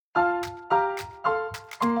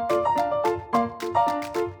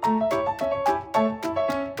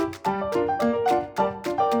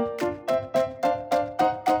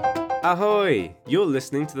Ahoy! You're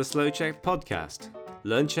listening to the Slow Czech podcast.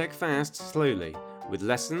 Learn Czech fast, slowly, with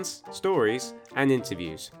lessons, stories, and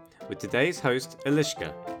interviews. With today's host,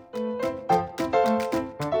 Eliška.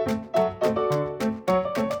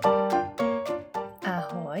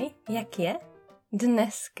 Ahoj, jak je?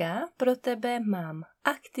 Dneska pro tebe mám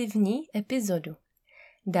aktivní epizodu.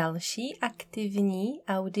 Další aktivní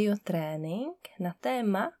audiotrénink na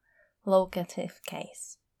téma locative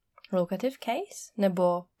case. Locative case,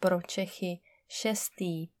 nebo pro Čechy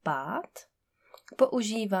šestý pád,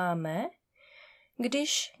 používáme,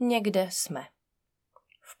 když někde jsme.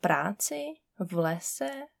 V práci, v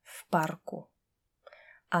lese, v parku.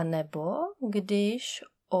 A nebo když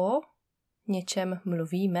o něčem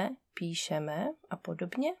mluvíme, píšeme a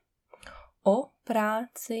podobně. O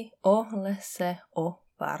práci, o lese, o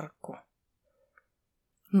parku.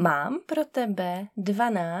 Mám pro tebe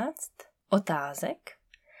 12 otázek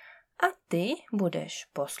a ty budeš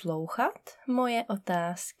poslouchat moje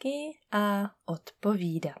otázky a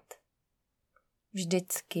odpovídat.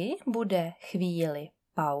 Vždycky bude chvíli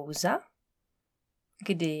pauza,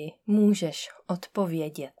 kdy můžeš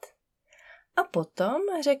odpovědět. A potom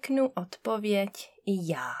řeknu odpověď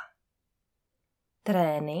i já.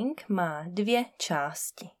 Trénink má 2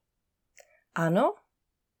 části. Ano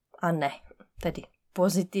a ne, tedy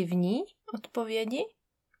pozitivní odpovědi,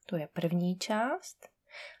 to je první část,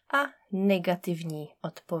 a negativní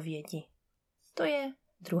odpovědi, to je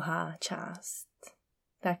druhá část.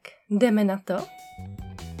 Tak jdeme na to?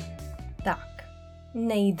 Tak,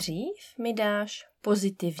 nejdřív mi dáš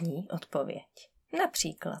pozitivní odpověď.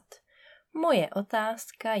 Například, moje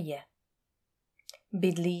otázka je: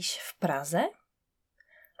 bydlíš v Praze?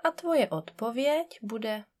 A tvoje odpověď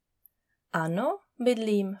bude: ano,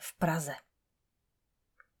 bydlím v Praze.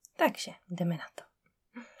 Takže jdeme na to.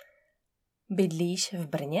 Bydlíš v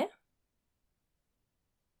Brně?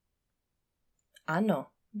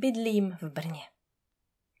 Ano, bydlím v Brně.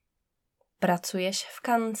 Pracuješ v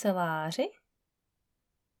kanceláři?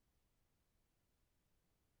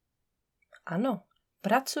 Ano,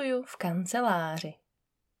 pracuju v kanceláři.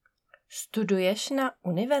 Studuješ na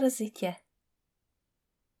univerzitě?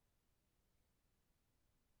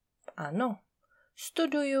 Ano,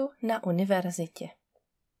 studuju na univerzitě.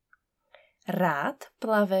 Rád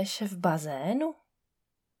plaveš v bazénu?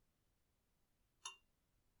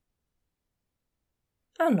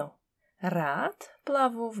 Ano, rád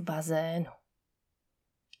plavu v bazénu.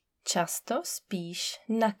 Často spíš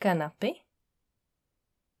na kanapy?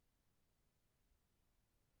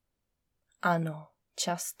 Ano,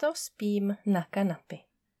 často spím na kanapy.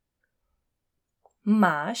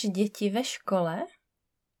 Máš děti ve škole?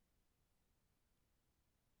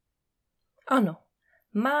 Ano,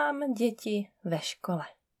 mám děti ve škole.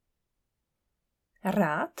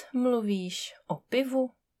 Rád mluvíš o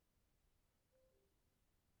pivu?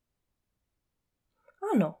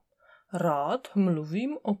 Ano, rád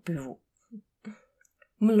mluvím o pivu.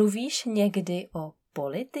 Mluvíš někdy o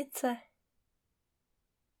politice?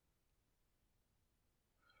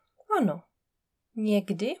 Ano,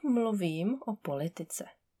 někdy mluvím o politice.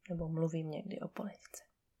 Nebo mluvím někdy o politice.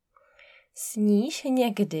 Sníš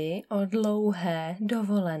někdy o dlouhé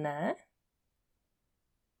dovolené?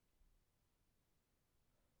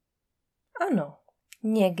 Ano,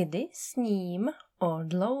 někdy sním o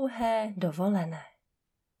dlouhé dovolené.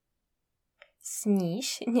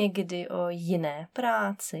 Sníš někdy o jiné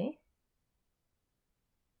práci?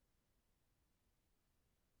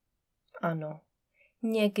 Ano,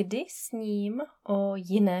 někdy sním o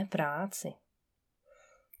jiné práci.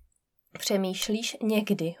 Přemýšlíš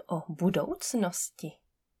někdy o budoucnosti?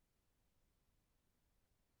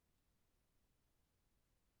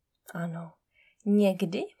 Ano,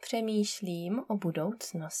 někdy přemýšlím o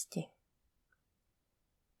budoucnosti.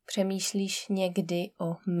 Přemýšlíš někdy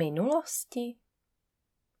o minulosti?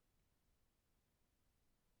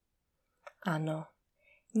 Ano,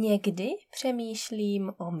 někdy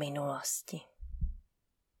přemýšlím o minulosti.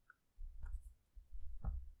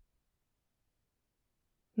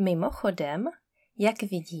 Mimochodem, jak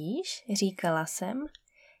vidíš, říkala jsem,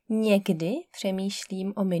 někdy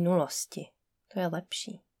přemýšlím o minulosti. To je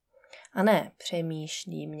lepší. A ne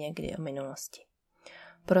přemýšlím někdy o minulosti.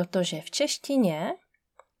 Protože v češtině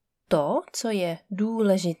to, co je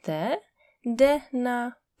důležité, jde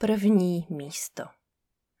na první místo.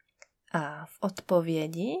 A v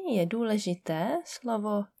odpovědi je důležité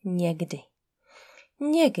slovo někdy.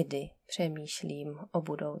 Někdy přemýšlím o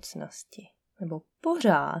budoucnosti. Nebo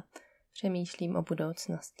pořád přemýšlím o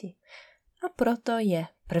budoucnosti. A proto je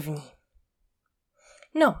první.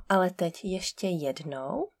 No, ale teď ještě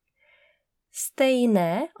jednou.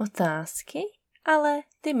 Stejné otázky ale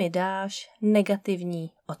ty mi dáš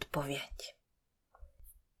negativní odpověď.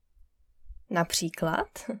 Například,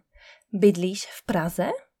 bydlíš v Praze?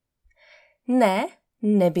 Ne,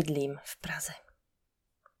 nebydlím v Praze.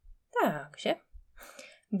 Takže,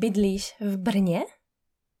 bydlíš v Brně?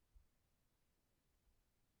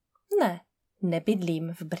 Ne,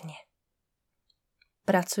 nebydlím v Brně.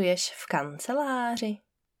 Pracuješ v kanceláři?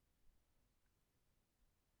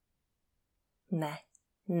 Ne,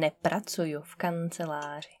 nepracuju v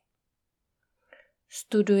kanceláři.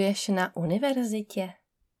 Studuješ na univerzitě?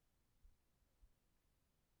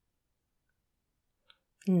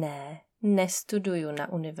 Ne, nestuduju na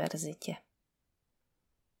univerzitě.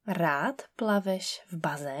 Rád plaveš v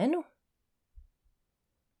bazénu?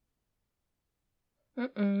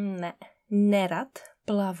 Ne, nerad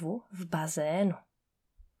plavu v bazénu.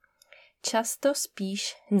 Často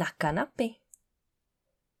spíš na kanapy?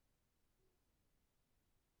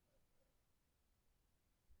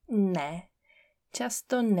 Ne,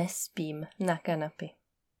 často nespím na kanapy.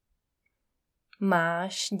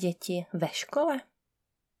 Máš děti ve škole?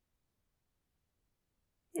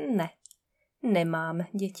 Ne, nemám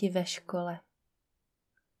děti ve škole.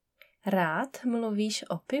 Rád mluvíš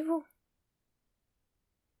o pivu?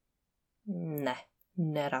 Ne,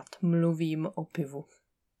 nerad mluvím o pivu.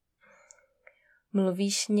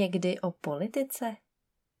 Mluvíš někdy o politice?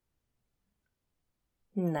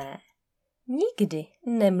 Ne, nikdy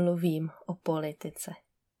nemluvím o politice.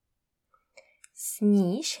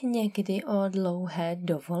 Sníš někdy o dlouhé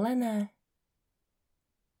dovolené?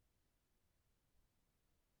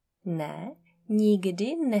 Ne,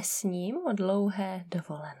 nikdy nesním o dlouhé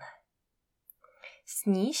dovolené.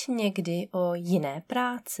 Sníš někdy o jiné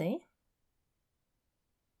práci?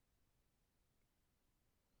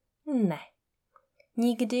 Ne,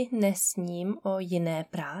 nikdy nesním o jiné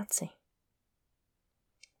práci.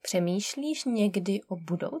 Přemýšlíš někdy o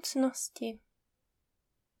budoucnosti?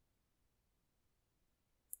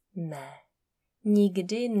 Ne,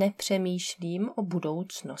 nikdy nepřemýšlím o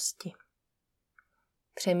budoucnosti.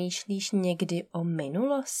 Přemýšlíš někdy o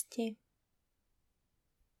minulosti?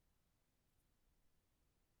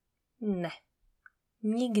 Ne,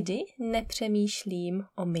 nikdy nepřemýšlím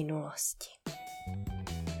o minulosti.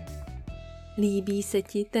 Líbí se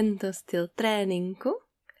ti tento styl tréninku?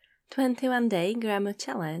 21 Day Grammar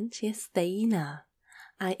Challenge je stejná.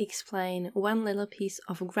 I explain one little piece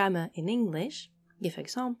of grammar in English, give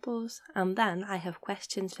examples, and then I have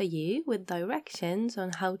questions for you with directions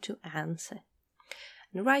on how to answer.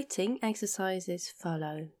 And writing exercises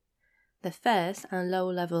follow. The first and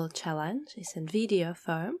low-level challenge is in video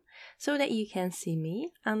form, so that you can see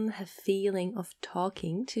me and have feeling of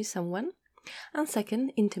talking to someone. And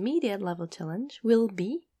second, intermediate level challenge will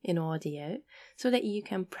be in audio, so that you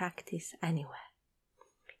can practice anywhere.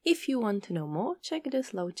 If you want to know more, check the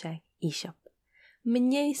SlowCheck e-shop.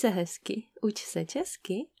 Měj se hezky, uč se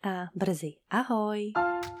česky a brzy ahoj!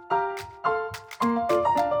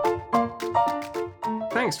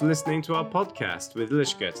 Thanks for listening to our podcast with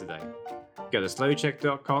Lishka today. Go to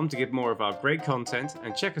slowcheck.com to get more of our great content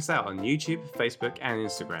and check us out on YouTube, Facebook, and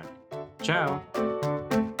Instagram. Ciao!